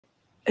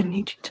I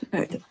need you to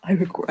know that I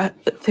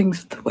regret that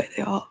things are the way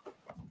they are.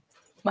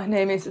 My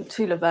name isn't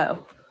Tula.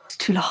 It's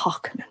Tula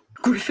Harkonnen.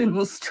 Griffin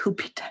will still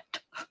be dead.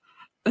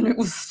 And it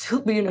will still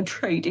be an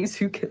Atreides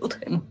who killed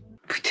him.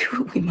 We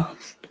do what we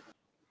must.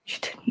 You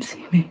didn't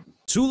see me.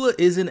 Tula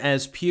isn't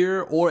as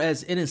pure or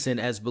as innocent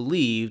as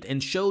believed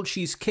and showed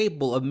she's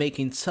capable of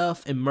making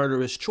tough and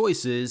murderous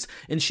choices,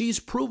 and she's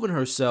proven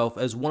herself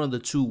as one of the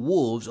two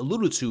wolves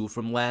alluded to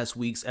from last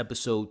week's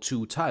episode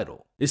 2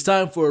 title. It's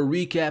time for a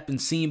recap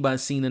and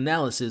scene-by-scene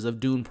analysis of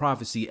Dune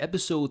Prophecy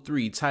Episode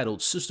 3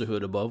 titled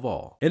Sisterhood Above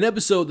All. An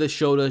episode that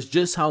showed us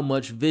just how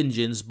much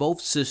vengeance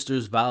both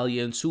sisters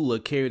Valya and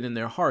Tula carried in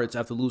their hearts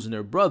after losing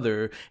their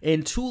brother,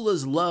 and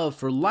Tula's love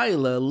for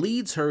Lila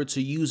leads her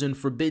to using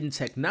forbidden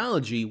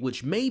technology,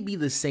 which may be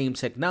the same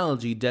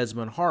technology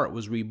Desmond Hart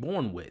was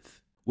reborn with.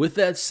 With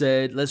that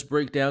said, let's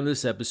break down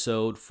this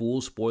episode,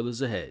 full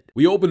spoilers ahead.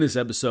 We open this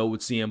episode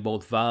with seeing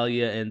both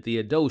Valya and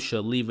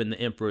Theodosia leaving the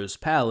Emperor's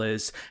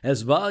palace,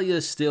 as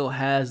Valya still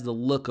has the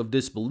look of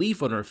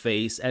disbelief on her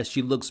face as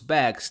she looks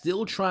back,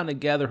 still trying to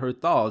gather her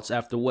thoughts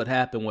after what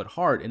happened with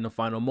Hart in the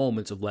final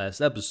moments of last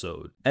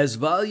episode. As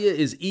Valya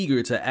is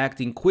eager to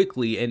acting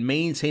quickly and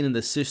maintaining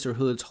the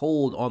Sisterhood's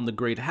hold on the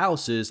great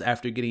houses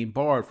after getting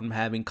barred from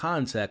having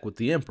contact with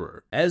the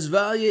Emperor. As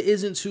Valya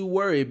isn't too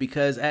worried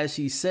because, as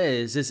she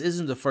says, this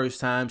isn't the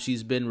first time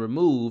she's been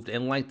removed,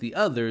 and like the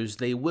others,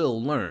 they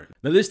will learn.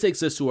 Now this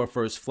takes us to our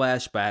first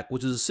flashback,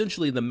 which is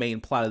essentially the main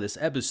plot of this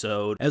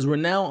episode, as we're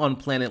now on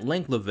planet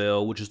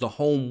Lanklaville, which is the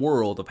home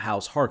world of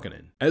House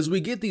Harkonnen. As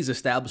we get these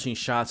establishing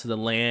shots of the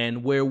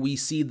land where we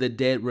see the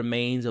dead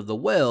remains of the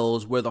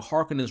Wells, where the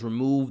Harkonnens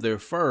remove their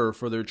fur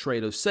for their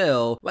trade of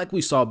cell, like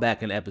we saw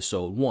back in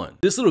episode 1.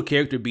 This little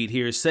character beat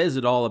here says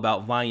it all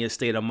about Vanya's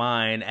state of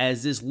mind,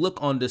 as this look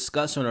on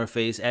disgust on her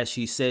face as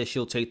she says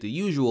she'll take the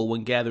usual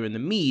when gathering the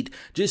meat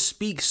just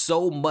speaks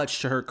so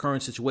much to her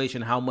current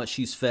situation, how much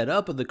she's fed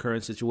up of the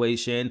current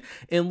situation.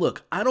 And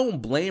look, I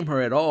don't blame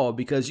her at all,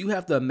 because you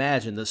have to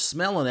imagine the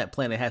smell on that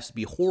planet has to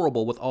be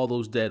horrible with all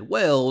those dead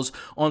whales,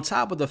 on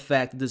top of the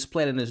fact that this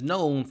planet is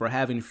known for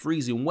having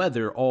freezing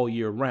weather all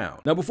year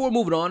round. Now before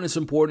moving on, it's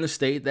important to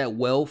state that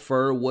whale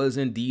fur was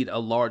indeed a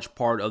large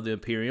part of the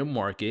Imperium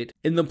market,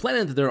 and the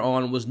planet that they're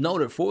on was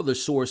noted for the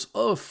source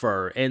of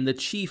fur, and the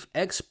chief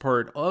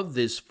expert of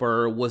this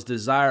fur was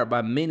desired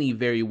by many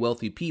very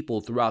wealthy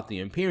people throughout the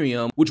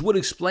Imperium, which would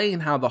explain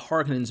how the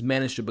Harkonnens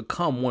managed to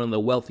become one of the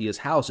wealthiest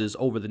houses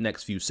over the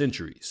next few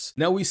centuries.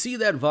 Now we see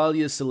that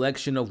Valya's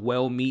selection of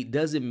whale meat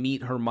doesn't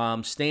meet her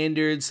mom's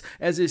standards,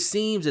 as it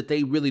seems that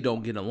they really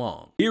don't get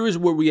along. Here is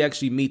where we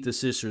actually meet the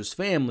sisters'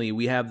 family.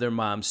 We have their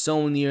mom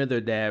Sonia,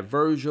 their dad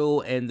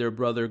Virgil, and their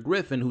brother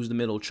Griffin, who's the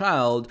middle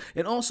child,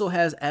 and also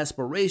has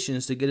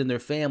aspirations to get in their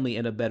family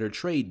in a better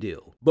trade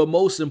deal. But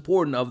most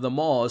important of them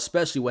all,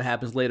 especially what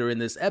happens later in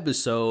this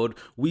episode,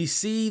 we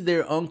see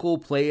their uncle,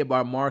 played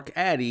by Mark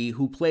Addy,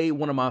 who played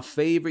one of my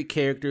favorite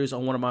characters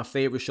on one of my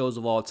favorite shows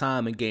of all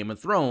time in Game of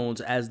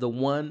Thrones, as the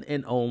one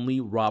and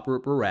only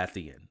Robert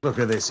Baratheon. Look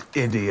at this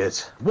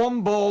idiot.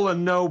 One ball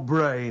and no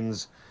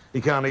brains.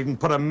 He can't even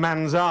put a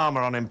man's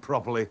armor on him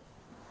properly.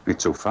 You're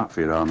too fat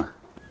for your armor.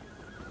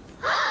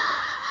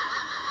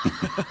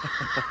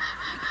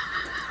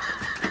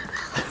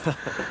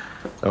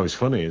 Oh, it's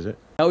funny, is it?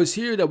 Now it's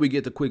here that we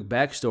get the quick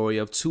backstory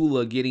of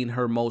Tula getting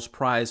her most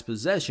prized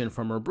possession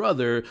from her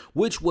brother,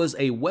 which was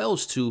a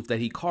whale's tooth that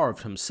he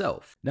carved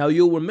himself. Now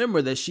you'll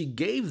remember that she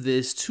gave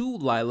this to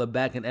Lila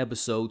back in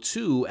episode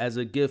 2 as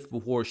a gift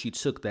before she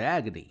took the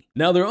agony.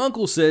 Now their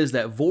uncle says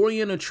that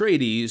Vorian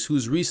Atreides,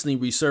 who's recently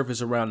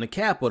resurfaced around the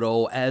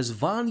capital, as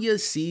Vanya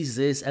sees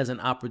this as an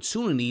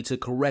opportunity to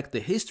correct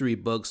the history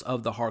books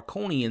of the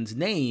Harkonnens'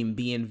 name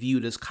being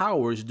viewed as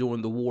cowards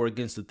during the war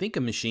against the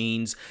thinking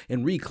machines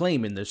and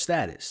reclaiming their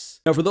status.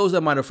 Now for those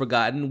that might have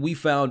forgotten, we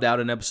found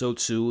out in episode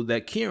 2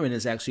 that Kieran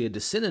is actually a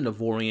descendant of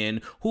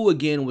Vorian, who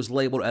again was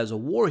labeled as a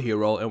war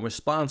hero and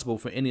responsible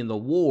for ending the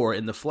war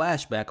in the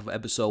flashback of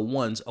episode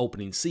 1's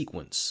opening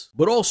sequence.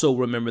 But also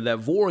remember that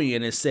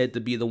Vorian is said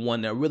to be the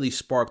one that really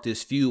sparked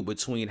this feud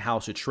between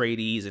House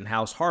Atreides and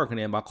House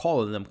Harkonnen by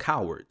calling them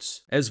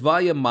cowards. As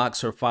Valya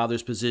mocks her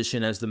father's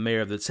position as the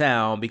mayor of the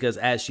town, because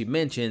as she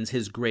mentions,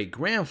 his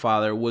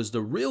great-grandfather was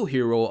the real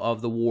hero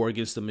of the war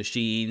against the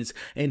machines,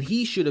 and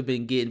he should have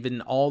been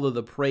given all of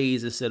the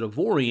praise instead of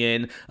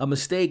Vorian, a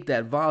mistake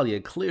that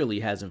Valya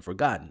clearly hasn't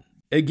forgotten.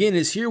 Again,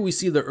 it's here we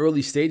see the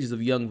early stages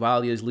of young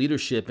Valya's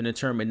leadership and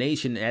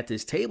determination at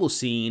this table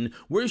scene,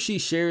 where she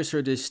shares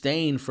her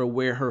disdain for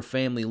where her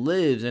family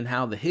lives and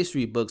how the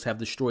history books have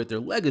destroyed their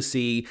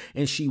legacy,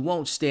 and she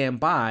won't stand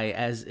by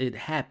as it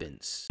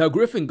happens. Now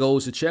Griffin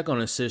goes to check on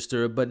his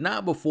sister, but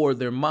not before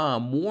their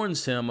mom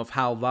warns him of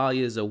how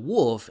Valya is a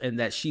wolf and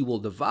that she will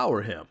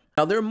devour him.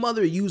 Now their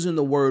mother using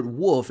the word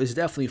wolf is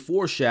definitely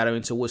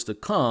foreshadowing to what's to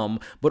come,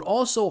 but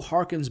also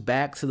harkens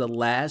back to the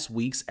last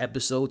week's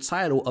episode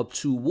title of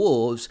Two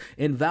Wolves,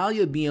 and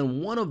Valya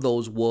being one of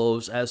those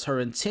wolves, as her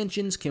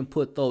intentions can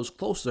put those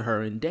close to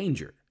her in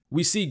danger.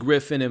 We see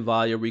Griffin and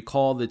Valya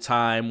recall the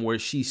time where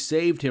she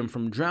saved him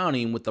from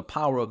drowning with the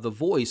power of the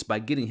voice by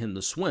getting him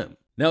to swim.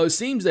 Now, it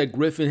seems that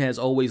Griffin has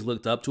always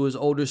looked up to his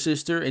older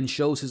sister and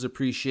shows his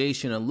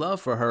appreciation and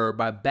love for her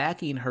by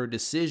backing her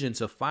decision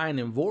to find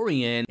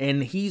Ivorian,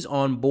 and he's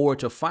on board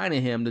to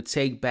finding him to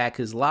take back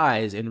his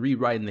lies and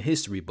rewriting the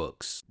history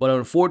books. But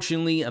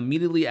unfortunately,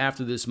 immediately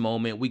after this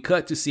moment, we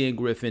cut to seeing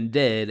Griffin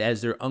dead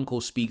as their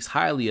uncle speaks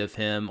highly of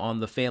him on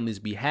the family's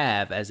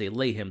behalf as they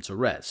lay him to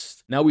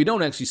rest. Now, we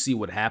don't actually see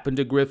what happened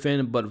to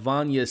Griffin, but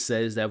Valya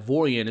says that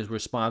Vorian is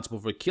responsible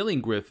for killing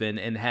Griffin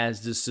and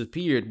has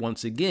disappeared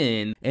once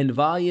again, and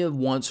Valya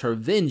wants her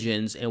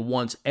vengeance and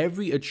wants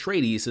every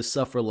Atreides to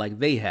suffer like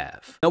they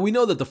have. Now, we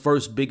know that the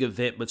first big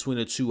event between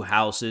the two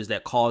houses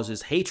that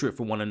causes hatred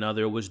for one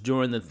another was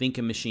during the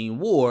Thinking Machine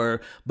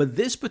War, but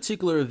this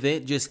particular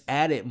event just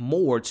added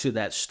more to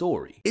that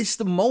story. It's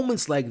the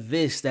moments like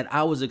this that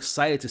I was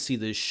excited to see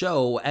this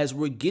show, as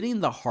we're getting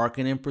the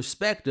Harkonnen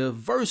perspective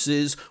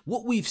versus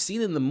what we've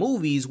seen in the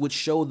movies, which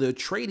show the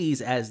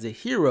Atreides as the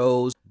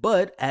heroes.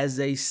 But as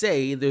they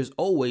say, there's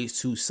always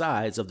two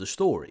sides of the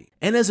story.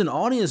 And as an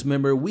audience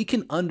member, we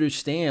can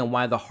understand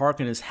why the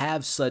Harkonnens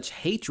have such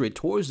hatred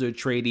towards the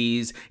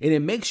Atreides, and it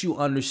makes you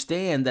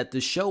understand that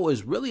the show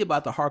is really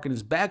about the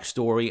Harkonnens'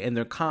 backstory and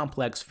their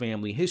complex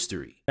family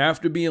history.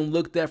 After being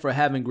looked at for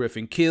having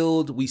Griffin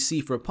killed, we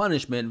see for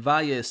punishment,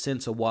 Valya is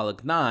sent to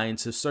Wallach 9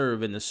 to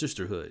serve in the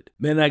Sisterhood.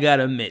 Man, I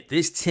gotta admit,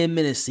 this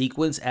 10-minute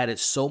sequence added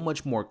so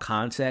much more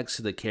context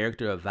to the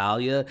character of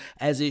Valya,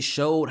 as it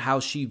showed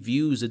how she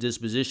views the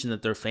disposition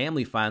that their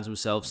family finds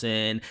themselves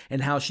in,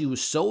 and how she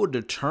was so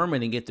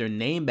determined to get their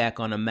name back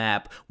on the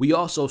map. We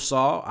also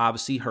saw,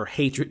 obviously, her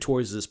hatred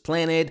towards this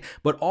planet,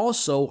 but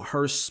also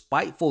her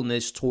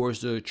spitefulness towards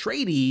the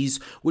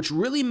Atreides, which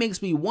really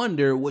makes me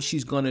wonder what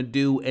she's gonna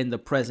do in the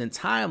present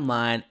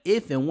timeline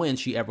if and when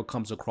she ever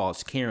comes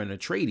across Karen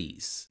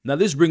Atreides. Now,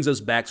 this brings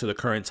us back to the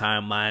current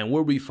timeline,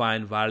 where we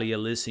find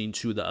Valya listening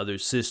to the other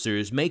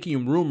sisters,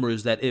 making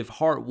rumors that if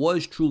Hart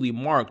was truly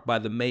marked by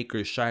the maker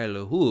Shia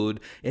LaHood,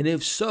 and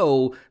if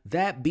so,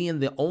 that being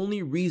the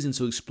only reason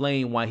to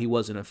explain why he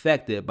wasn't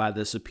affected by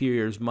the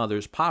Superior's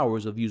mother's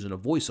powers of using a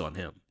voice on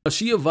him.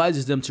 She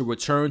advises them to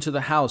return to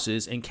the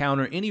houses and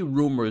counter any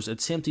rumors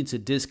attempting to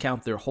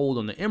discount their hold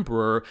on the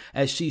Emperor,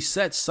 as she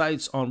sets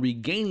sights on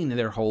regaining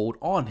their hold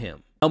on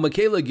him. Now,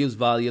 Michaela gives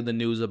Valya the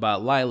news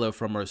about Lila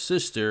from her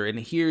sister, and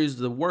hears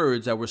the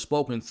words that were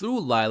spoken through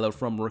Lila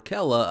from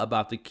Raquella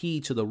about the key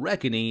to the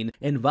reckoning,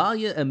 and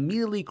Valya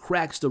immediately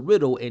cracks the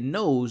riddle and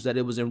knows that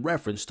it was in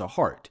reference to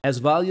Hart, as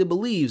Valya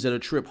believes that a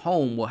trip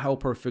home will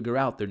help her figure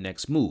out their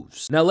next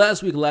moves. Now,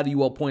 last week, a lot of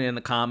you all pointed in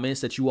the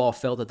comments that you all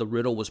felt that the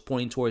riddle was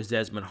pointing towards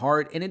Desmond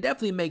Hart, and it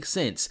definitely makes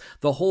sense.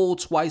 The whole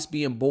twice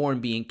being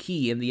born being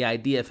key, and the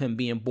idea of him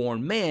being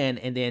born man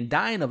and then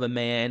dying of a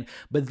man,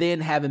 but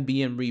then having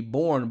being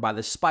reborn by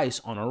the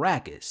spice on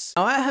Arrakis.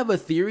 Now, I have a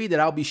theory that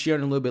I'll be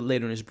sharing a little bit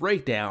later in this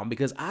breakdown,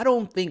 because I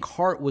don't think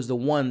Hart was the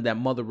one that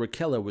Mother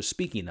Raquella was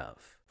speaking of.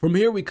 From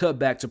here, we cut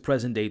back to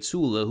present-day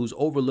Tula, who's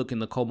overlooking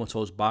the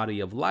comatose body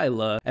of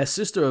Lila, as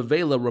Sister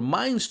Avela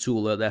reminds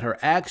Tula that her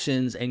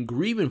actions and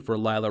grieving for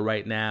Lila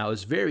right now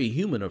is very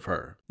human of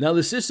her. Now,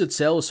 the sister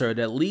tells her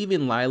that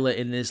leaving Lila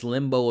in this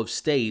limbo of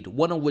state,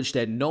 one of which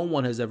that no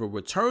one has ever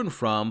returned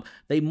from,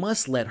 they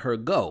must let her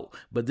go.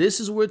 But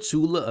this is where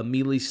Tula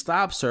immediately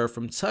stops her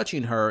from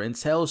touching her and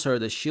tells her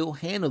that she'll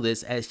handle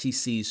this as she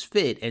sees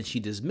fit, and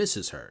she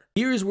dismisses her.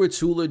 Here is where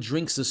Tula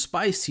drinks the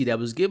spice tea that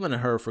was given to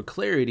her for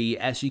clarity,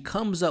 as she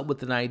comes up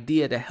with an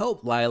idea to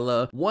help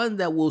Lila, one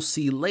that we'll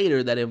see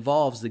later that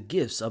involves the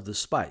gifts of the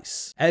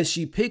spice. As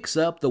she picks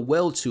up the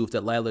well tooth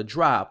that Lila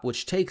dropped,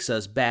 which takes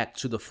us back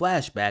to the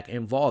flashback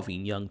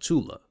involving young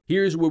Tula.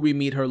 Here's where we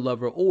meet her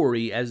lover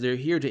Ori, as they're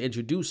here to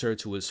introduce her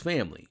to his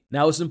family.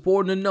 Now, it's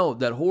important to note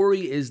that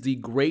Ori is the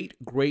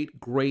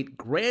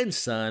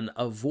great-great-great-grandson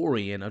of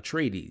Vorian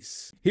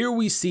Atreides. Here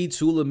we see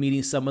Tula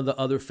meeting some of the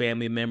other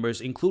family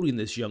members, including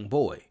this young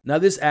boy. Now,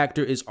 this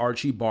actor is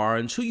Archie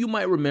Barnes, who you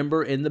might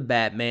remember in The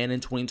Batman in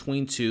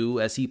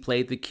 2022, as he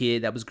played the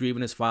kid that was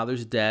grieving his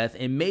father's death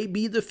and may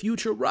be the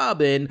future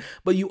Robin,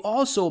 but you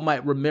also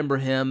might remember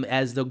him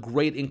as the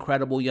great,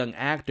 incredible young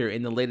actor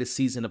in the latest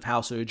season of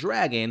House of the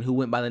Dragon, who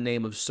went by the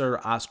name of Sir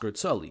Oscar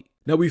Tully.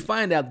 Now, we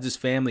find out that this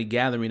family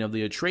gathering of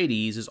the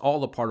Atreides is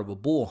all a part of a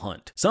bull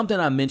hunt, something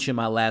I mentioned in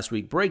my last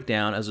week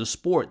breakdown as a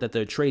sport that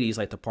the Atreides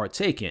like to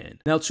partake in.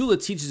 Now, Tula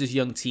teaches this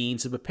young teen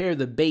to prepare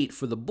the bait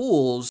for the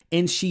bulls,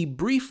 and she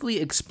briefly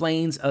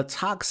explains a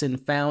toxin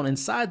found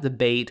inside the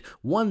bait,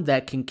 one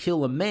that can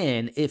kill a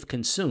man if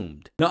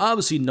consumed. Now,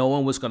 obviously,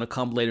 knowing what's going to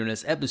come later in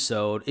this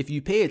episode, if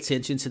you pay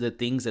attention to the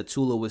things that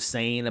Tula was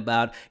saying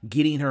about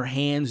getting her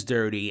hands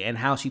dirty and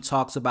how she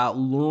talks about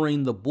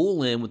luring the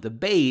bull in with the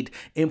bait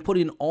and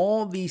putting all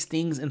these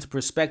things into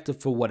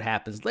perspective for what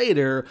happens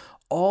later,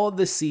 all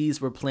the seeds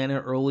were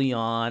planted early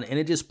on, and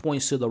it just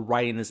points to the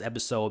writing in this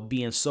episode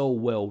being so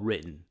well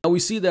written. Now, we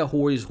see that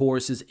Hori's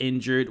horse is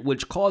injured,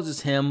 which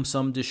causes him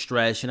some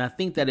distress, and I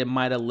think that it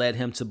might have led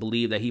him to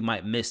believe that he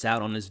might miss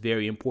out on this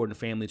very important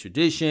family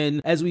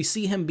tradition, as we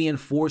see him being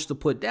forced to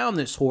put down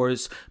this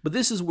horse. But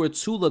this is where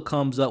Tula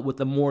comes up with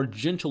a more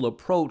gentle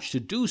approach to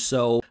do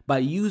so by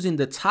using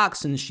the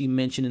toxins she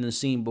mentioned in the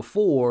scene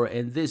before,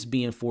 and this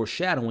being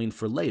foreshadowing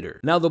for later.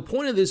 Now, the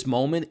point of this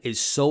moment is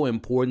so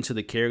important to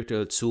the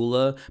character of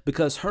Tula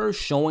because her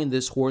showing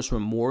this horse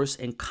remorse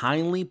and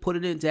kindly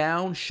putting it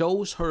down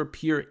shows her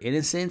pure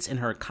innocence and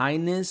her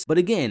kindness. But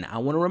again, I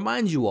want to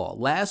remind you all,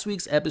 last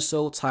week's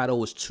episode title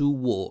was Two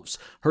Wolves,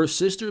 her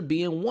sister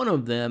being one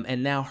of them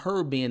and now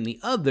her being the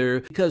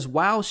other, because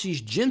while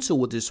she's gentle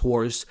with this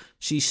horse,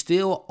 she's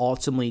still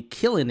ultimately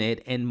killing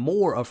it, and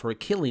more of her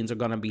killings are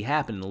going to be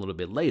happening a little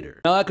bit later.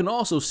 Now, I can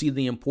also see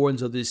the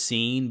importance of this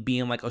scene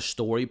being like a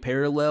story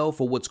parallel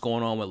for what's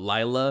going on with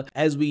Lila,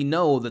 as we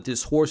know that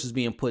this horse is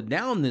being put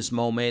down in this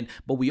moment,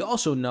 but we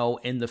also know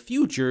in the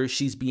future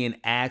she's being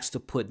asked to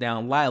put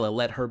down Lila,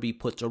 let her be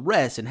put to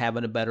rest and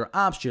having a better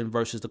option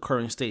versus the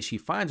current state she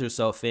finds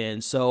herself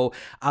in. So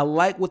I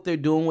like what they're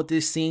doing with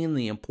this scene,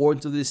 the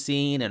importance of this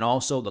scene, and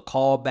also the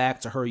callback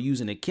to her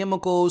using the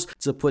chemicals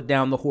to put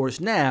down the horse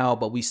now,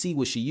 but we see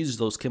what she uses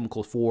those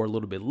chemicals for a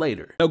little bit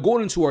later. Now,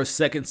 going into our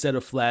second set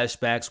of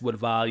flashbacks with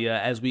Valya,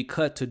 as we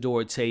cut to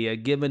Dorothea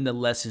giving the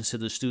lessons to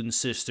the student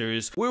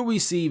sisters, where we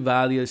see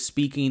Valya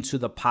speaking to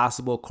the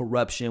possible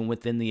corruption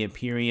within the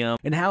Imperium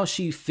and how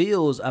she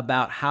feels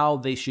about how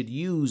they should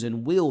use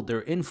and wield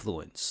their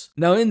influence.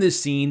 Now, in this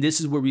scene,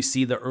 this is where we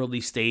see the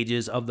early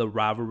stages of the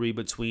rivalry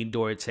between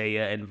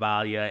Dorothea and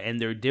Valya and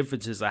their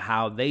differences of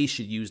how they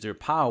should use their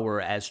power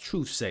as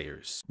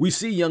truthsayers. We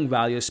see young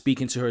Valya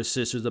speaking to her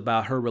sisters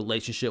about her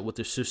relationship with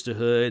the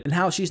sisterhood and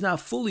how she's not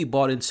fully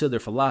bought into their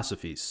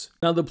philosophies.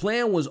 Now, the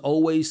plan was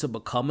always to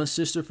become a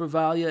sister for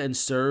Valya and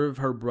serve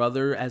her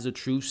brother as a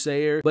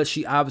truthsayer, but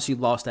she obviously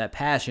lost that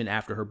passion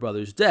after her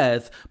brother's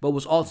death, but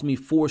was ultimately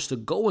forced to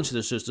go into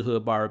the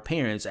sisterhood by her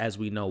parents, as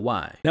we know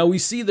why. Now, we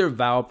see their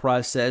vow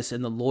process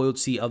and the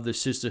loyalty of the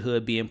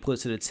sisterhood being put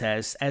to the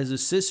test, as the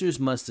sisters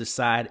must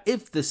decide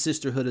if the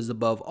sisterhood is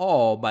above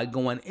all by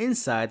going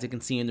inside to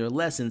continue their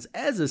lessons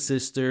as a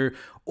sister,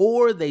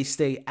 or they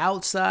stay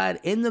outside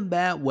in the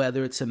bad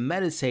weather to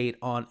meditate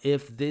on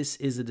if this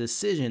is a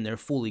decision they're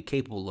fully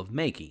capable of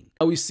making.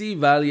 Now, we see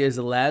Valya as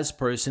the last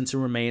person to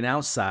remain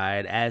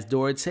outside, as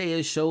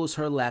Dorothea shows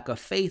her lack of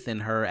faith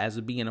in her as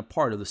being a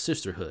part of the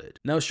sisterhood.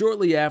 Now,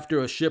 shortly after,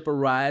 a ship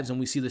arrives and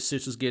we see the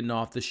sisters getting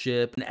off the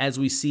ship, and as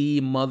we see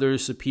Mother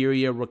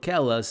Superior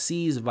Raquella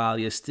sees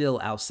Valya still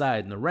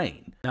outside in the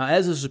rain. Now,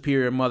 as the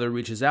Superior Mother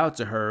reaches out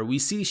to her, we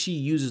see she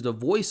uses the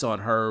voice on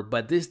her,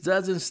 but this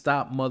doesn't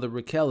stop Mother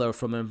Raquella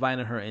from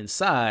inviting her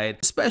inside,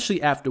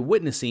 especially after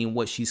witnessing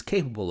what she's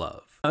capable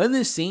of. Now, in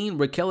this scene,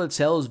 Raquella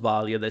tells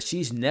Valya that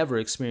she's never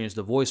experienced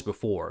the voice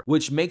before,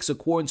 which makes,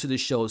 according to the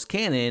show's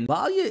canon,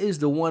 Valya is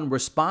the one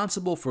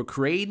responsible for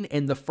creating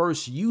and the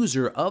first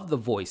user of the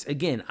voice.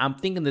 Again, I'm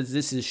thinking that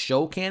this is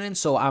show canon,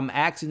 so I'm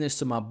asking this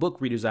to my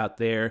book readers out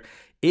there.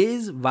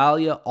 Is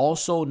Valya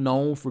also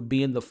known for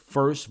being the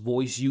first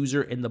voice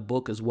user in the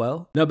book as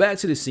well? Now, back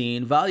to the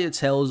scene, Valya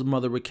tells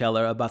Mother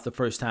Raquella about the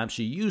first time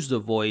she used the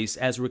voice,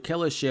 as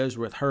Raquella shares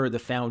with her the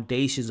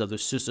foundations of the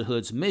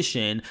Sisterhood's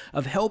mission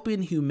of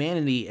helping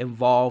humanity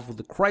evolve with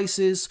the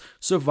crisis,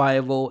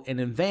 survival, and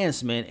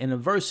advancement, and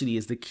adversity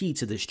is the key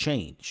to this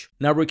change.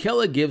 Now,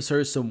 Raquella gives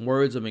her some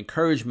words of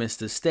encouragement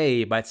to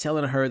stay by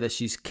telling her that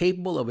she's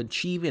capable of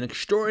achieving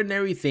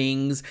extraordinary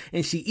things,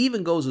 and she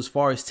even goes as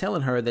far as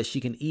telling her that she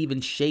can even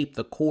shape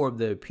the core of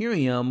the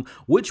Imperium,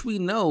 which we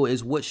know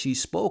is what she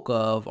spoke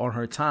of on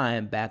her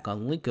time back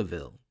on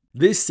Lincolnville.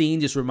 This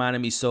scene just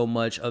reminded me so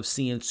much of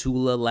seeing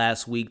Tula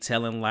last week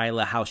telling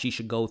Lila how she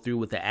should go through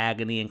with the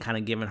agony and kind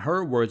of giving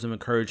her words of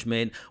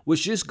encouragement,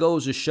 which just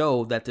goes to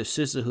show that the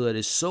sisterhood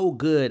is so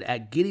good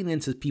at getting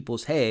into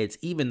people's heads,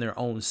 even their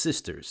own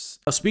sisters.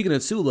 Now, speaking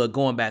of Tula,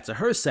 going back to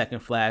her second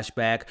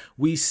flashback,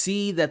 we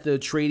see that the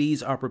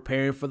Atreides are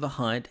preparing for the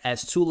hunt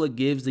as Tula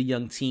gives the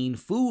young teen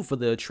food for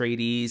the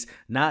Atreides,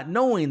 not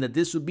knowing that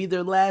this would be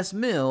their last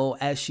meal,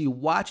 as she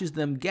watches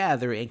them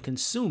gather and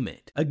consume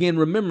it. Again,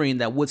 remembering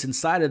that what's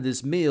inside of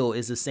this meal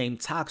is the same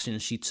toxin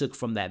she took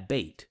from that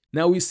bait.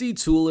 Now, we see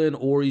Tula and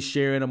Ori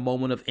sharing a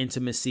moment of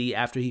intimacy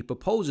after he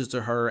proposes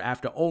to her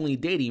after only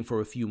dating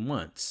for a few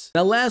months.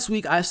 Now, last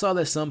week, I saw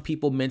that some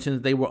people mentioned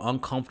that they were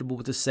uncomfortable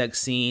with the sex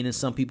scene, and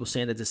some people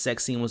saying that the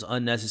sex scene was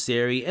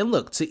unnecessary. And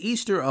look, to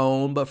each their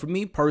own, but for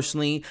me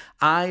personally,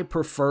 I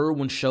prefer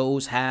when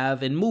shows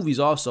have, and movies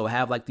also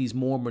have, like these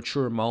more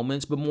mature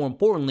moments, but more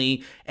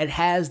importantly, it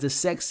has the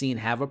sex scene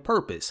have a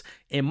purpose.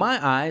 In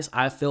my eyes,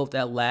 I felt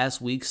that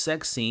last week's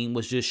sex scene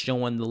was just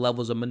showing the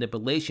levels of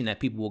manipulation that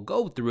people will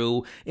go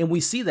through, and we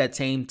see that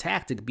same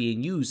tactic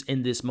being used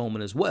in this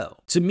moment as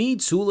well. To me,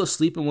 Tula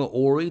sleeping with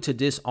Ori to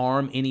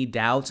disarm any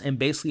doubts and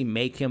basically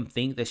make him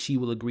think that she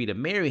will agree to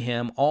marry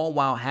him, all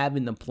while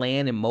having the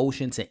plan in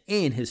motion to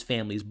end his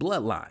family's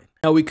bloodline.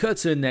 Now we cut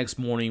to the next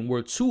morning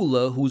where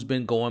Tula, who's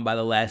been going by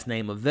the last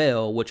name of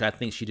Vale, which I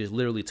think she just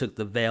literally took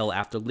the Vale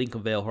after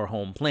Lincolnvale, her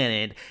home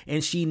planet,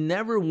 and she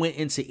never went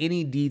into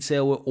any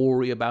detail with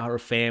Ori about her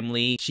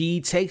family.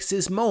 She takes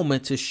this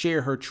moment to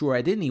share her true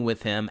identity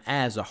with him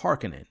as a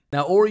Harkonnen.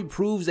 Now Ori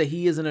proves that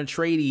he is an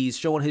Atreides,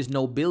 showing his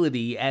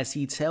nobility as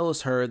he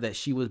tells her that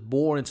she was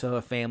born into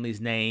her family's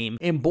name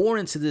and born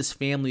into this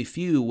family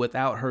feud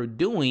without her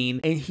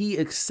doing, and he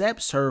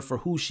accepts her for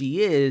who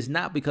she is,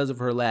 not because of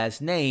her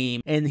last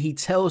name, and he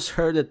tells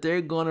her that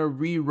they're gonna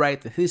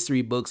rewrite the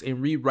history books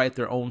and rewrite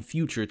their own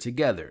future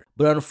together.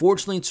 But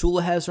unfortunately,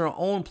 Tula has her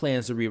own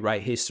plans to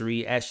rewrite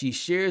history as she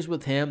shares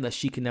with him that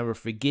she can never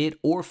forget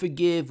or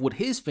forgive what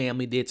his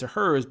family did to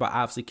hers by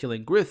obviously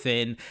killing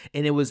Griffin,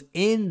 and it was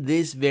in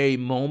this very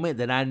moment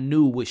that I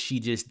knew what she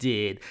just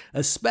did,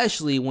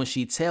 especially when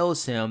she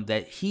tells him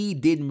that he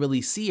didn't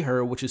really see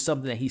her, which is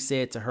something that he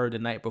said to her the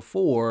night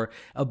before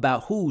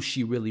about who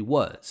she really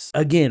was.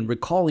 Again,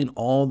 recalling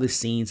all the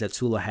scenes that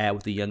Tula had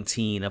with the young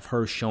teen of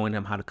her showing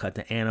him how to cut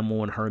the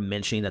animal and her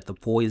mentioning that the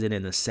poison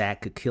in the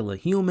sack could kill a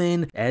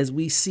human, as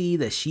we see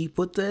that she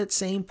put that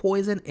same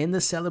poison in the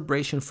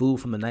celebration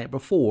food from the night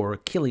before,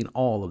 killing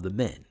all of the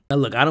men. Now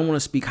look, I don't want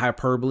to speak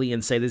hyperbole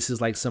and say this is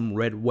like some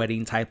red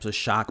wedding types of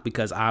shock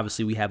because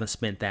obviously we haven't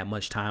spent that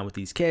much time with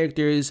these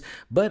characters,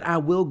 but I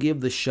will give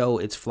the show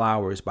its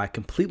flowers by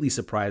completely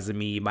surprising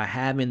me by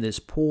having this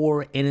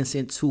poor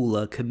innocent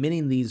Tula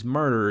committing these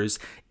murders.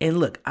 And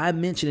look, I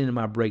mentioned it in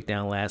my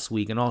breakdown last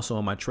week and also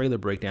in my trailer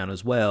breakdown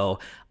as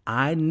well.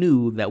 I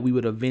knew that we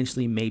would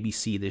eventually maybe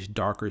see this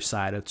darker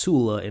side of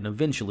Tula, and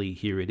eventually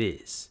here it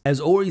is. As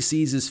Ori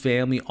sees his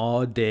family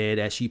all dead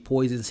as she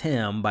poisons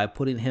him by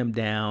putting him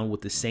down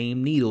with the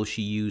same needle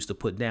she used to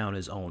put down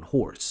his own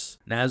horse.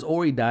 Now as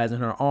Ori dies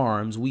in her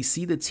arms, we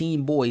see the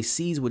teen boy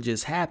sees what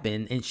just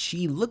happened and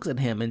she looks at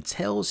him and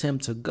tells him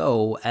to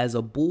go as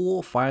a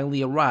bull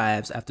finally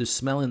arrives after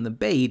smelling the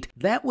bait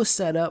that was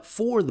set up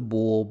for the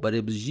bull, but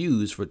it was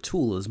used for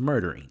Tula's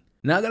murdering.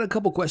 Now I got a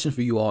couple questions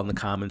for you all in the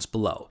comments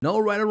below. No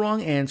right or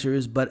wrong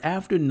answers, but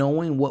after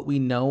knowing what we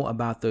know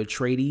about the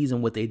Atreides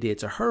and what they did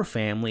to her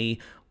family,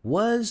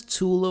 was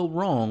Tula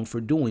wrong for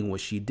doing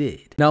what she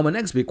did? Now my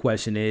next big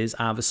question is,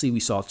 obviously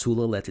we saw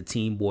Tula let the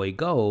teen boy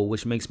go,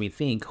 which makes me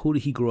think, who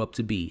did he grow up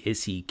to be?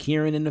 Is he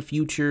Kieran in the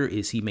future?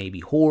 Is he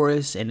maybe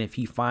Horus? And if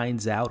he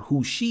finds out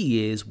who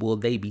she is, will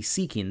they be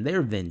seeking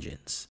their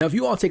vengeance? Now if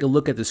you all take a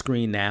look at the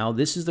screen now,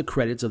 this is the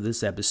credits of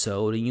this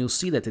episode, and you'll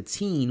see that the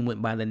teen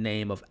went by the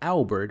name of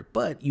Albert,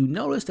 but you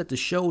notice that the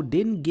show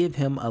didn't give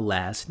him a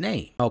last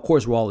name. Now, of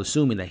course we're all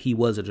assuming that he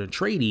was an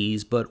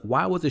Atreides, but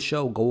why would the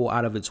show go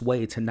out of its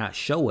way to not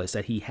show us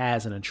that he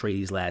has an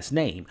Atreides last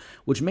name,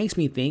 which makes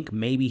me think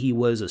maybe he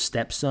was a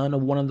stepson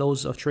of one of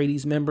those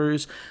Atreides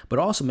members, but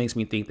also makes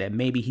me think that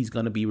maybe he's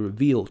going to be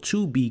revealed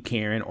to be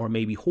Karen or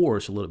maybe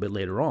Horus a little bit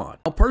later on.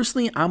 Now,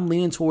 personally, I'm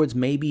leaning towards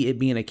maybe it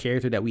being a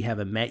character that we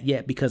haven't met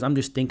yet because I'm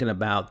just thinking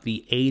about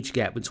the age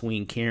gap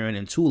between Karen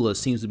and Tula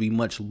seems to be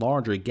much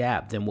larger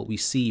gap than what we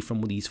see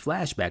from these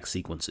flashback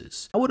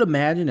sequences. I would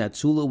imagine that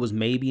Tula was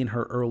maybe in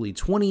her early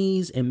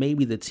 20s and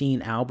maybe the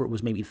teen Albert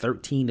was maybe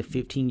 13 to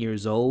 15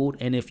 years old,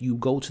 and if you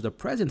go to the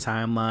present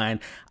timeline,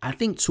 I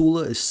think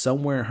Tula is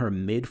somewhere in her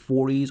mid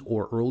 40s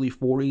or early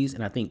 40s,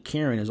 and I think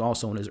Karen is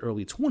also in his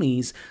early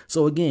 20s.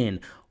 So again,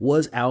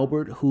 was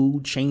Albert,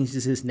 who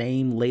changes his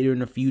name later in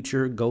the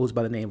future, goes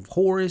by the name of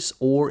Horus,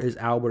 or is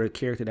Albert a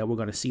character that we're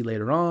going to see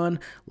later on?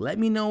 Let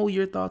me know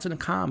your thoughts in the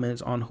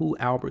comments on who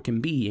Albert can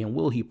be and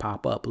will he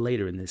pop up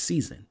later in this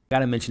season.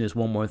 Gotta mention this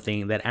one more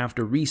thing, that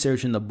after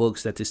researching the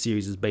books that the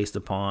series is based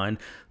upon,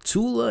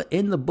 Tula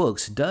in the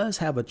books does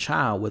have a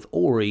child with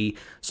Ori,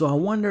 so I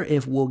wonder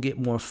if we'll get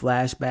more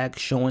flashbacks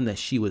showing that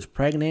she was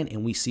pregnant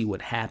and we see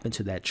what happened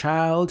to that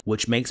child,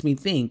 which makes me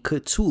think,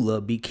 could Tula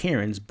be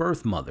Karen's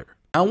birth mother?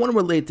 I want to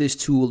relate this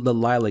to the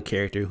Lila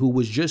character who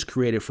was just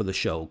created for the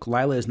show.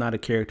 Lila is not a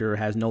character,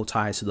 has no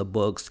ties to the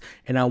books,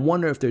 and I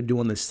wonder if they're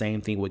doing the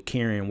same thing with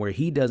Karen, where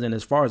he doesn't,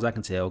 as far as I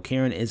can tell,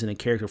 Karen isn't a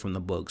character from the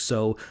books.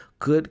 So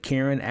could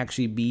Karen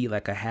actually be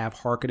like a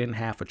half Harkonnen,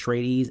 half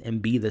Atreides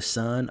and be the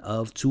son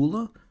of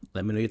Tula?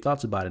 Let me know your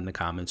thoughts about it in the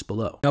comments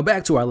below. Now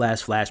back to our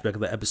last flashback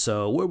of the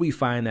episode, where we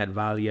find that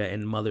Valya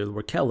and Mother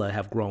Raquella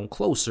have grown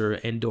closer,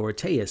 and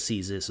Dorothea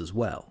sees this as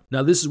well.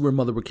 Now this is where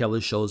Mother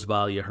Raquella shows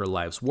Valya her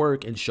life's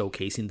work and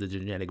showcasing the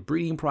genetic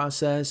breeding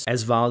process,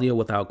 as Valya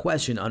without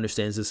question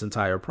understands this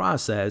entire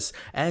process,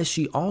 as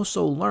she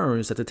also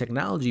learns that the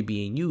technology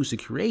being used to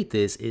create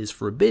this is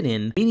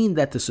forbidden, meaning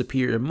that the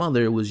superior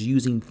mother was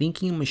using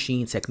thinking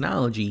machine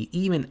technology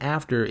even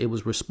after it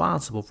was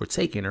responsible for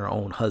taking her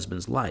own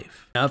husband's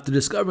life. Now after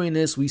discovering During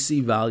this, we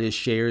see Valya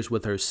shares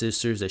with her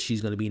sisters that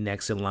she's going to be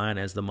next in line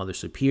as the Mother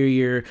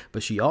Superior,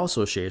 but she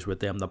also shares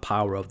with them the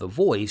power of the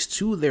voice,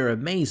 to their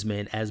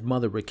amazement, as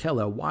Mother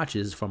Rakela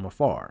watches from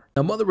afar.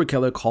 Now, Mother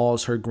Rakela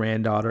calls her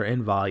granddaughter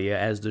and Valya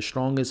as the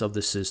strongest of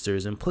the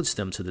sisters and puts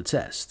them to the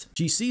test.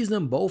 She sees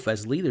them both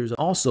as leaders and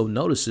also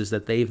notices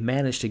that they've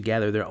managed to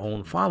gather their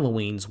own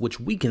followings, which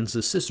weakens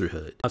the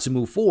sisterhood. Now, to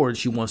move forward,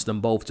 she wants them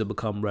both to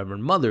become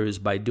Reverend Mothers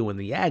by doing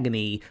the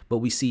agony, but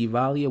we see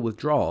Valya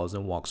withdraws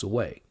and walks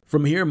away.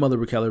 From here, Mother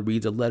Rakela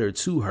reads a letter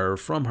to her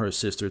from her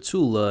sister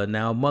Tula.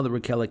 Now, Mother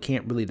Rakela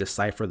can't really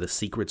decipher the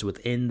secrets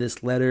within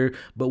this letter,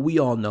 but we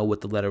all know what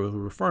the letter was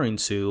referring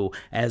to,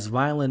 as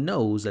Viola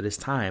knows that it's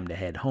time to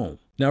head home.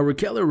 Now,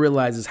 Rakela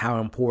realizes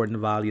how important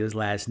Valya's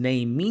last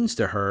name means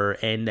to her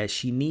and that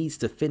she needs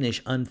to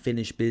finish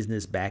unfinished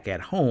business back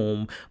at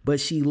home, but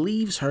she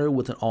leaves her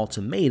with an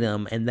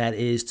ultimatum, and that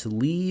is to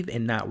leave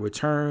and not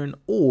return,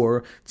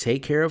 or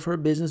take care of her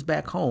business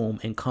back home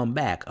and come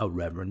back a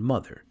Reverend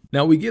Mother.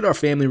 Now, we get our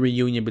family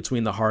reunion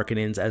between the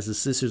Harkonnens as the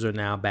sisters are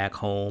now back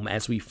home,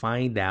 as we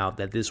find out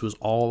that this was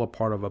all a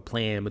part of a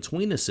plan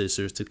between the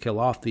sisters to kill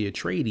off the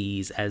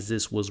Atreides, as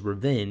this was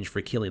revenge for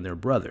killing their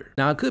brother.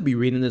 Now, I could be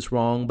reading this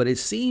wrong, but it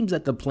seems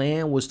that the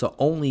plan was to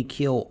only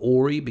kill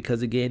Ori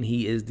because, again,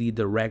 he is the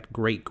direct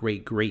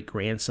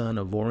great-great-great-grandson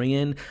of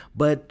Orion,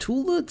 but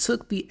Tula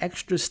took the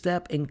extra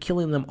step in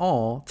killing them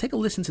all. Take a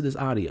listen to this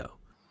audio.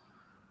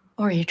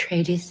 Ori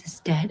Atreides is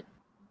dead.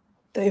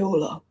 They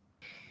all are.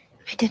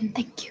 I didn't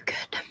think you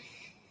could.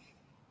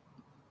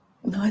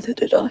 Neither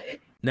did I.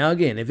 Now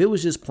again, if it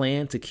was just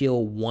planned to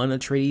kill one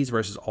Atreides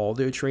versus all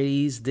the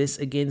Atreides, this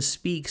again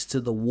speaks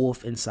to the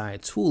wolf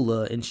inside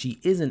Tula, and she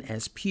isn't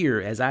as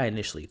pure as I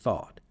initially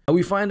thought.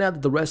 We find out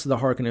that the rest of the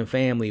Harkonnen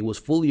family was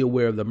fully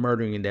aware of the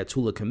murdering that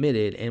Tula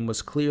committed and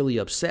was clearly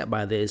upset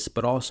by this,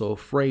 but also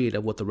afraid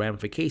of what the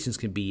ramifications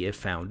could be if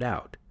found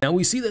out. Now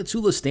we see that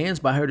Tula stands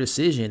by her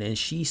decision, and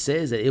she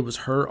says that it was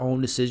her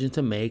own decision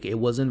to make. It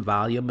wasn't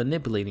Valya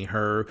manipulating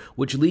her,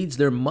 which leads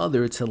their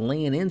mother to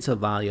laying into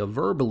Valya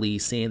verbally,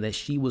 saying that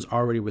she was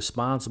already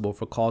responsible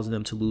for causing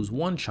them to lose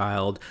one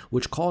child,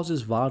 which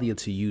causes Valya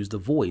to use the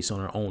voice on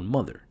her own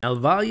mother. Now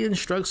Valya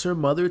instructs her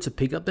mother to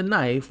pick up the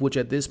knife, which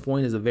at this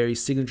point is a very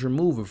signature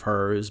move of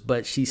hers,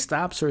 but she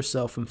stops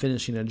herself from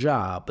finishing a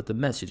job, but the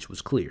message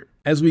was clear.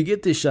 As we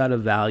get this shot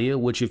of Valya,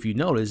 which if you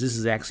notice, this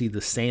is actually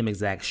the same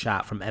exact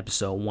shot from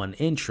episode 1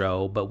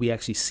 intro, but we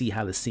actually see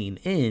how the scene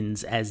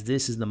ends, as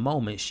this is the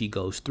moment she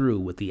goes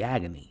through with the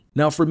agony.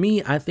 Now for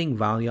me, I think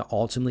Valya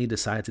ultimately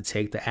decided to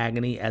take the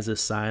agony as a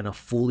sign of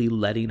fully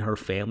letting her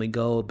family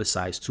go,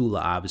 besides Tula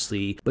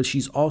obviously, but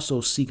she's also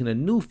seeking a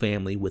new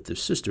family with the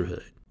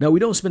sisterhood. Now, we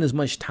don't spend as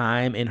much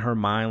time in her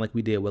mind like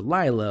we did with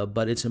Lila,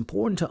 but it's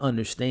important to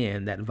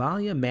understand that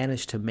Valya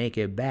managed to make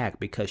it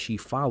back because she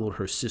followed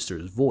her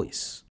sister's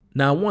voice.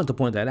 Now, I wanted to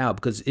point that out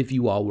because if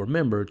you all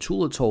remember,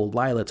 Tula told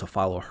Lila to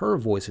follow her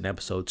voice in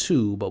episode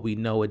 2, but we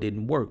know it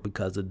didn't work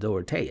because of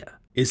Dorothea.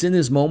 It's in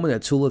this moment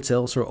that Tula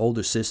tells her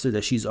older sister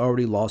that she's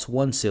already lost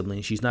one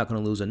sibling, she's not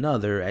going to lose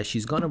another, as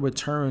she's going to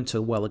return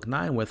to Wellick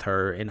 9 with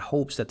her in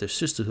hopes that the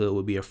sisterhood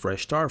will be a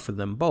fresh start for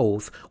them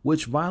both,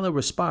 which Viola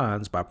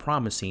responds by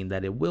promising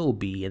that it will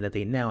be and that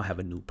they now have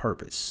a new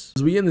purpose.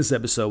 As we end this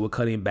episode, we're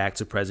cutting back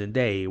to present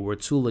day, where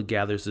Tula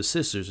gathers the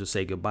sisters to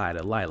say goodbye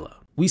to Lila.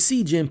 We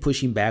see Jen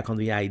pushing back on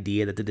the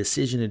idea that the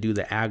decision to do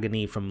the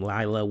agony from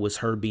Lila was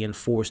her being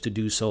forced to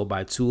do so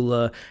by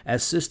Tula,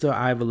 as Sister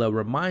Ivola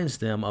reminds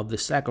them of the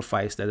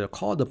sacrifice that are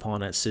called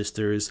upon as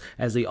sisters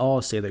as they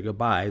all say their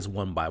goodbyes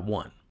one by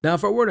one. Now,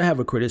 if I were to have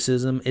a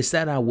criticism, it's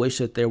that I wish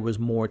that there was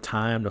more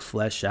time to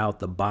flesh out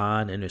the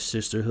bond and the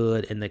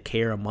sisterhood and the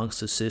care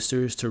amongst the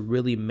sisters to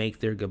really make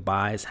their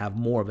goodbyes have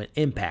more of an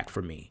impact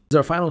for me.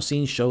 Our final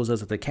scene shows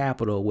us at the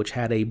Capitol, which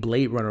had a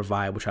Blade Runner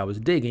vibe, which I was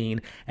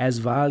digging, as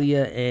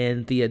Valya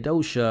and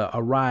Theodosia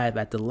arrive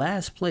at the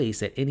last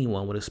place that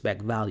anyone would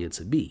expect Valya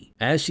to be.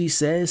 As she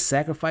says,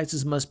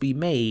 sacrifices must be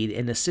made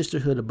in the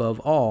Sisterhood Above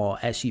All,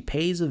 as she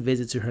pays a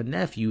visit to her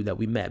nephew that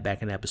we met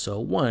back in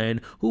episode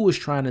 1, who was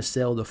trying to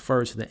sell the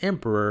fur to the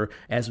Emperor,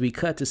 as we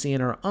cut to seeing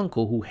her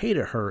uncle who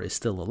hated her is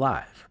still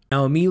alive.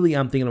 Now immediately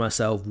I'm thinking to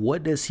myself,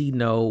 what does he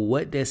know?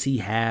 What does he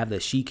have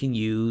that she can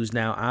use?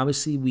 Now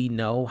obviously we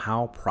know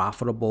how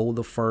profitable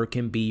the fur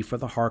can be for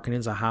the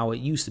Harkonnens, or how it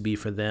used to be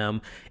for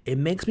them. It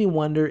makes me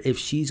wonder if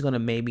she's going to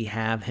maybe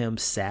have him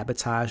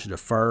sabotage the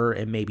fur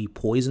and maybe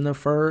poison the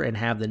fur and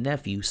have the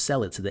nephew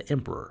sell it to the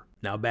Emperor.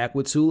 Now back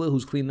with Tula,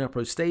 who's cleaning up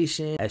her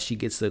station as she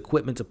gets the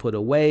equipment to put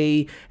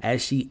away,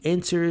 as she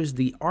enters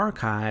the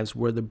archives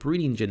where the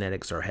breeding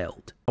genetics are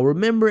held. Now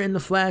remember in the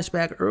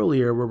flashback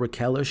earlier where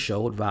Rakela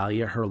showed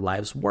Valya her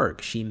life's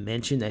work, she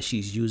mentioned that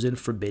she's using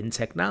forbidden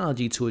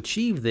technology to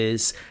achieve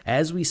this,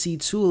 as we see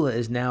Tula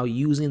is now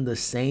using the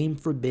same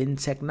forbidden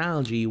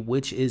technology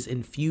which is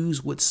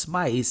infused with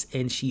spice,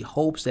 and she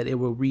hopes that it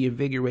will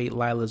reinvigorate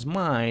Lila's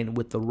mind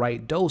with the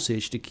right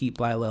dosage to keep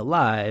Lila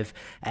alive,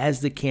 as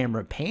the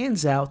camera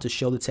pans out to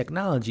show the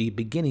technology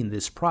beginning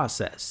this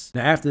process.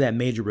 Now after that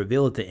major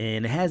reveal at the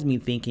end, it has me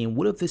thinking,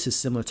 what if this is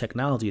similar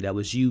technology that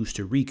was used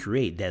to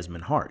recreate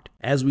Desmond Hart? Heart.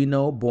 As we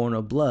know, born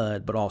of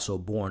blood, but also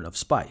born of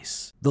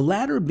spice. The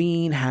latter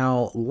being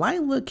how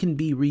Lila can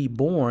be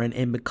reborn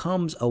and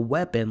becomes a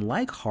weapon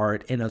like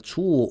Heart and a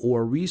tool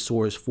or a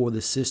resource for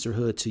the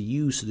Sisterhood to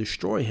use to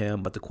destroy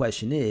him, but the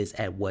question is,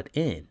 at what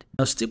end?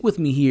 Now stick with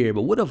me here,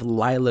 but what if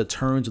Lila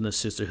turns on the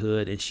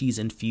Sisterhood and she's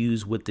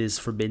infused with this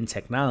forbidden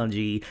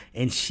technology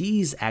and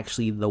she's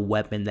actually the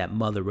weapon that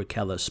Mother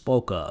Raquel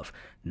spoke of?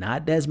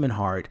 Not Desmond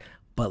Hart,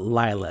 but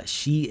Lila.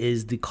 She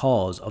is the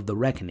cause of the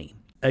reckoning.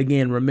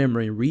 Again,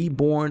 remembering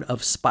reborn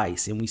of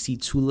spice, and we see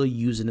Tula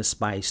using the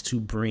spice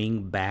to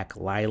bring back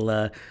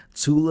Lila.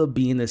 Tula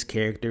being this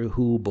character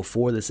who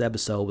before this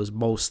episode was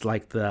most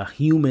like the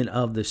human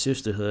of the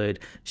Sisterhood.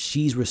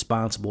 She's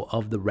responsible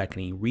of the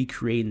reckoning,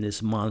 recreating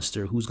this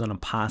monster who's going to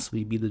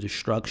possibly be the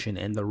destruction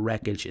and the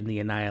wreckage and the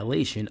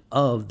annihilation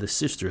of the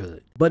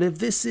Sisterhood. But if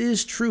this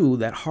is true,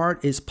 that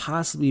Heart is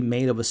possibly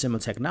made of a similar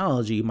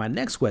technology, my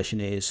next question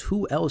is,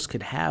 who else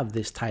could have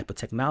this type of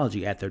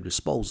technology at their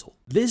disposal?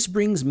 This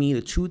brings me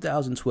to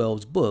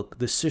 2012's book,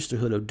 The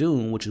Sisterhood of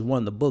Dune, which is one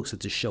of the books that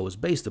this show is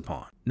based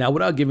upon. Now,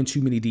 without giving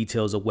too many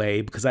details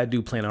away, because I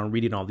do plan on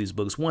reading all these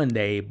books one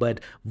day,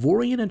 but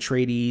Vorian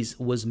Atreides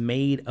was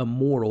made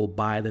immortal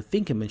by the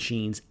thinking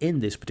machines in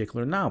this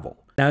particular novel.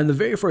 Now, in the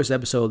very first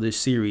episode of this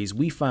series,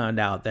 we find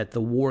out that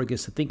the war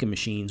against the thinking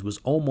machines was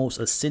almost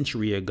a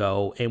century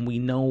ago, and we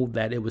know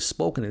that it was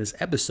spoken in this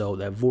episode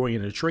that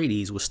Vorian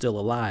Atreides was still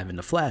alive in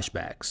the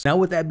flashbacks. Now,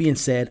 with that being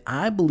said,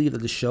 I believe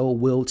that the show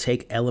will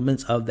take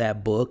elements of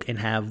that book and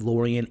have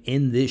Vorian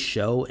in this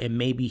show, and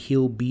maybe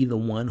he'll be the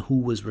one who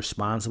was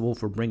responsible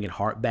for bringing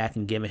Heart back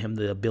and giving him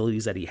the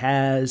abilities that he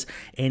has,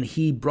 and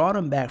he brought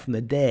him back from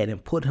the dead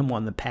and put him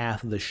on the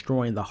path of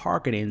destroying the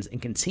Harkonnens and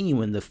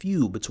continuing the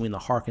feud between the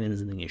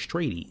Harkonnens and the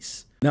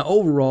Atreides. Now,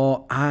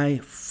 overall, I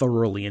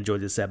thoroughly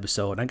enjoyed this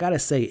episode. And I gotta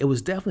say, it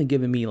was definitely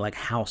giving me like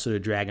House of the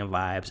Dragon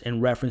vibes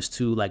in reference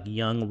to like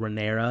young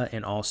Rhaenyra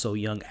and also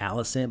young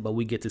Alicent, but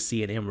we get to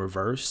see it in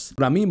reverse.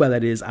 What I mean by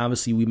that is,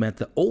 obviously, we met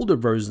the older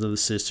versions of the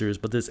sisters,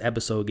 but this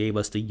episode gave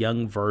us the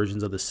young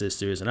versions of the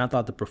sisters. And I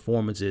thought the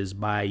performances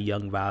by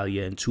young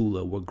Valya and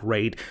Tula were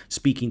great,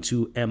 speaking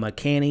to Emma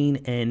Canning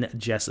and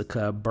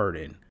Jessica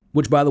Burden.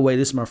 Which, by the way,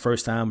 this is my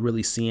first time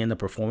really seeing the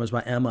performance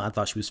by Emma. I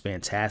thought she was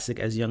fantastic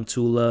as young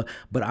Tula,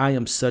 but I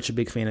am such a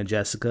big fan of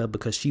Jessica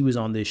because she was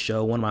on this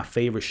show, one of my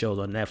favorite shows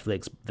on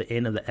Netflix, The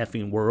End of the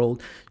Effing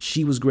World.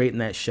 She was great in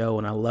that show,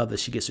 and I love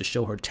that she gets to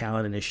show her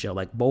talent in this show.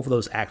 Like, both of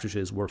those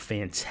actresses were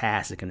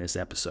fantastic in this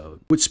episode.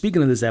 Which,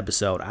 speaking of this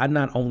episode, I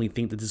not only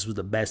think that this was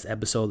the best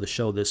episode of the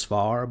show this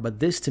far, but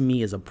this to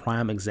me is a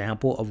prime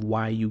example of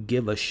why you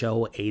give a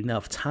show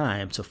enough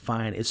time to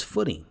find its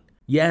footing.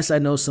 Yes, I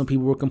know some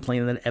people were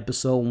complaining that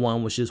episode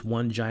 1 was just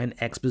one giant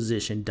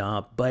exposition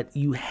dump, but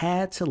you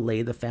had to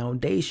lay the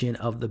foundation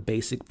of the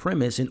basic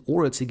premise in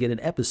order to get an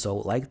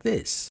episode like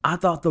this. I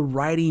thought the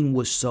writing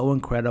was so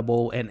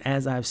incredible, and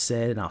as I've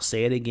said, and I'll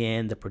say it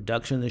again, the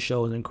production of the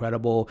show is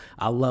incredible.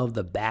 I love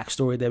the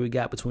backstory that we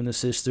got between the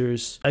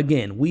sisters.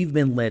 Again, we've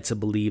been led to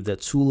believe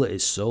that Tula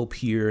is so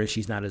pure and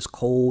she's not as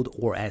cold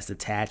or as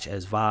detached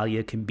as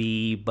Valya can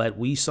be, but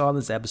we saw in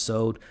this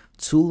episode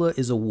Tula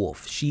is a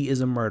wolf. She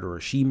is a murderer.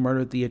 She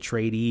murdered the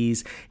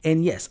Atreides.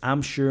 And yes,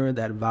 I'm sure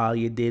that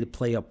Valya did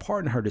play a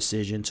part in her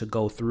decision to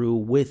go through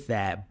with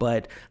that.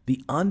 But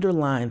the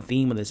underlying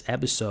theme of this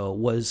episode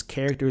was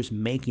characters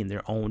making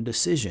their own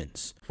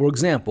decisions. For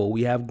example,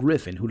 we have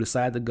Griffin, who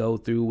decided to go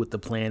through with the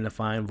plan to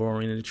find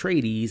Vorian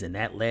Atreides, and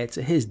that led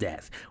to his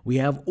death. We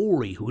have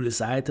Ori, who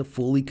decided to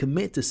fully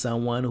commit to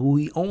someone who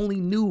he only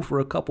knew for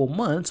a couple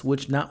months,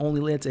 which not only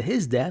led to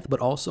his death,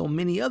 but also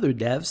many other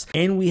deaths.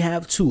 And we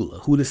have Tula,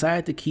 who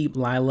decided to keep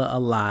Lila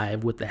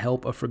alive with the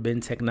help of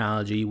forbidden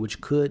technology,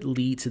 which could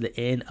lead to the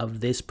end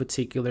of this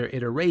particular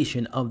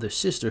iteration of the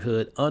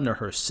Sisterhood under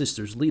her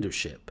sister's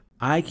leadership.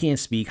 I can't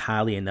speak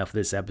highly enough of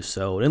this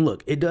episode, and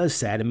look, it does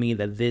sadden me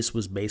that this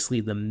was basically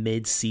the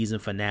mid-season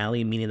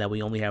finale, meaning that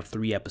we only have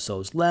 3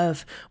 episodes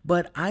left,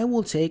 but I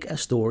will take a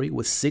story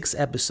with 6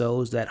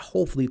 episodes that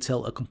hopefully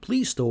tell a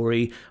complete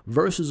story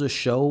versus a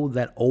show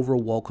that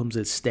overwhelms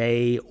its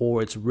stay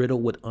or it's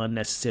riddled with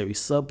unnecessary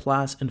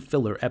subplots and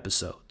filler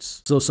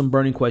episodes. So some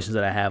burning questions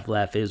that I have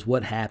left is,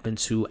 what happened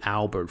to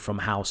Albert from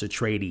House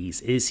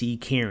Atreides? Is he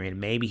Kieran?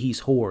 Maybe he's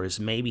Horus.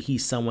 Maybe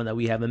he's someone that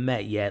we haven't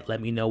met yet. Let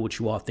me know what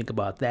you all think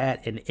about that.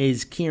 And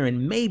is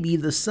Kieran maybe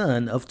the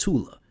son of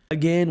Tula?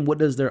 Again, what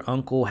does their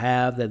uncle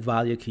have that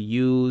Valya could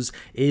use?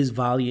 Is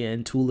Valya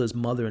and Tula's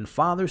mother and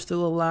father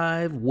still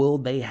alive? Will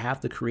they have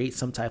to create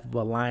some type of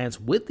alliance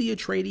with the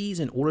Atreides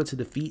in order to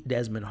defeat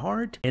Desmond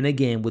Hart? And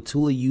again, with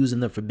Tula using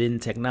the forbidden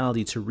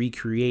technology to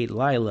recreate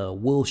Lila,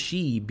 will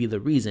she be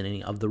the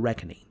reasoning of the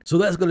reckoning? So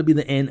that's going to be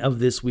the end of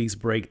this week's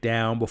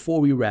breakdown.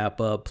 Before we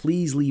wrap up,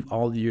 please leave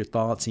all of your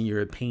thoughts and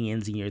your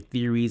opinions and your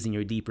theories and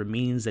your deeper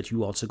meanings that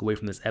you all took away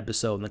from this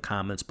episode in the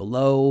comments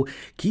below.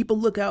 Keep a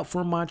lookout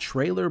for my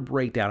trailer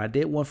breakdown. breakdown.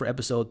 I did one for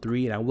episode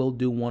 3 and I will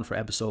do one for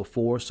episode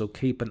 4, so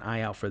keep an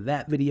eye out for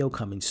that video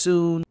coming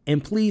soon.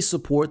 And please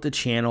support the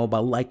channel by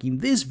liking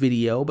this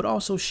video, but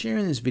also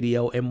sharing this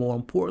video, and more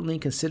importantly,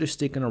 consider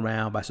sticking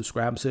around by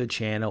subscribing to the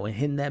channel and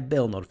hitting that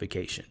bell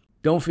notification.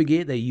 Don't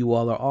forget that you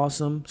all are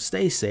awesome,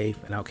 stay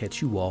safe, and I'll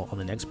catch you all on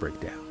the next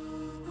breakdown.